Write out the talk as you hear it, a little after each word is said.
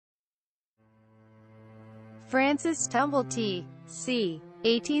Francis Tumblety, c.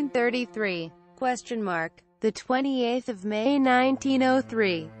 1833, The 28th of May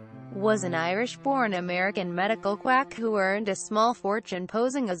 1903, was an Irish-born American medical quack who earned a small fortune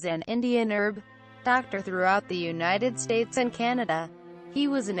posing as an Indian herb doctor throughout the United States and Canada. He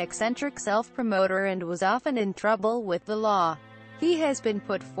was an eccentric self-promoter and was often in trouble with the law. He has been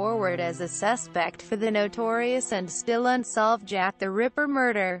put forward as a suspect for the notorious and still unsolved Jack the Ripper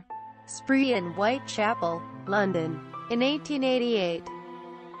murder spree in Whitechapel, London, in 1888.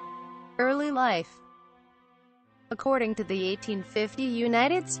 Early life. According to the 1850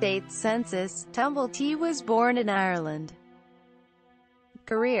 United States Census, Tumblety was born in Ireland.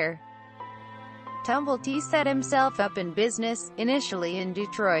 Career. Tumblety set himself up in business, initially in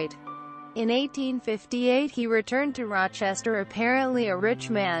Detroit. In 1858 he returned to Rochester, apparently a rich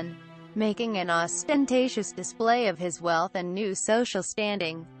man, making an ostentatious display of his wealth and new social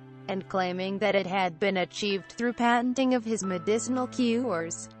standing, and claiming that it had been achieved through patenting of his medicinal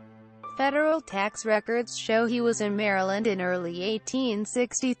cures. Federal tax records show he was in Maryland in early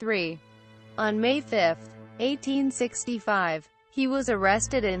 1863. On May 5, 1865, he was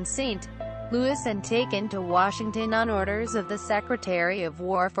arrested in St. Louis and taken to Washington on orders of the Secretary of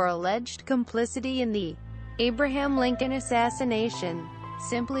War for alleged complicity in the Abraham Lincoln assassination,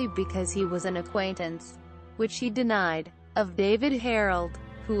 simply because he was an acquaintance, which he denied, of David Harold,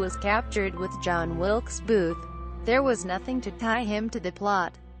 who was captured with John Wilkes Booth. There was nothing to tie him to the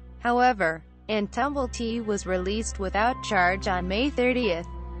plot, however, and Tumblety was released without charge on May 30.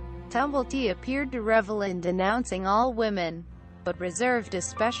 Tumblety appeared to revel in denouncing all women, but reserved a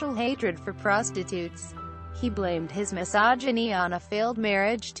special hatred for prostitutes. He blamed his misogyny on a failed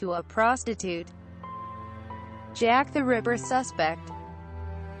marriage to a prostitute. Jack the Ripper suspect.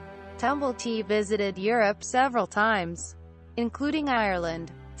 Tumblety visited Europe several times, including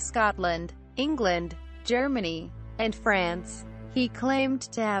Ireland, Scotland, England, Germany, and France. He claimed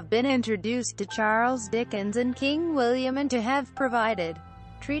to have been introduced to Charles Dickens and King William and to have provided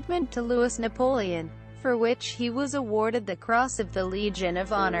treatment to Louis Napoleon, for which he was awarded the Cross of the Legion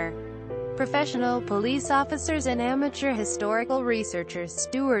of Honor. Professional police officers and amateur historical researchers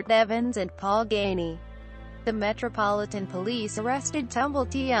Stuart Evans and Paul Gainey. The Metropolitan Police arrested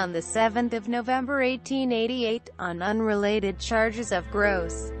Tumblety on 7 November 1888, on unrelated charges of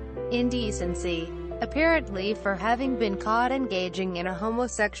gross indecency, apparently for having been caught engaging in a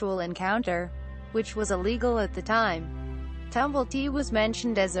homosexual encounter, which was illegal at the time. Tumblety was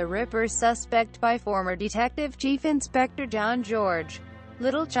mentioned as a Ripper suspect by former Detective Chief Inspector John George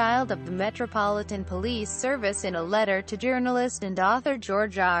Littlechild of the Metropolitan Police Service in a letter to journalist and author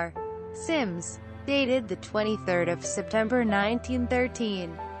George R. Sims, dated 23 September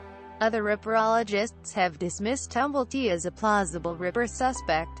 1913. Other Ripperologists have dismissed Tumblety as a plausible Ripper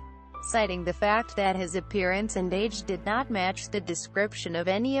suspect, citing the fact that his appearance and age did not match the description of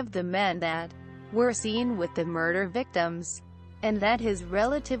any of the men that were seen with the murder victims, and that his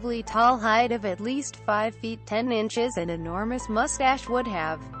relatively tall height of at least 5 feet 10 inches and enormous mustache would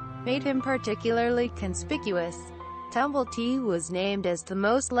have made him particularly conspicuous. Tumblety was named as the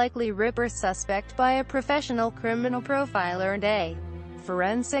most likely Ripper suspect by a professional criminal profiler and a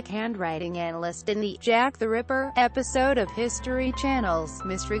forensic handwriting analyst in the Jack the Ripper episode of History Channel's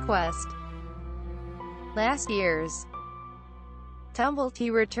Mystery Quest. Last years,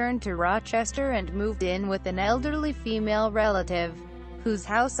 Tumblety returned to Rochester and moved in with an elderly female relative, whose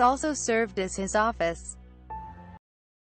house also served as his office.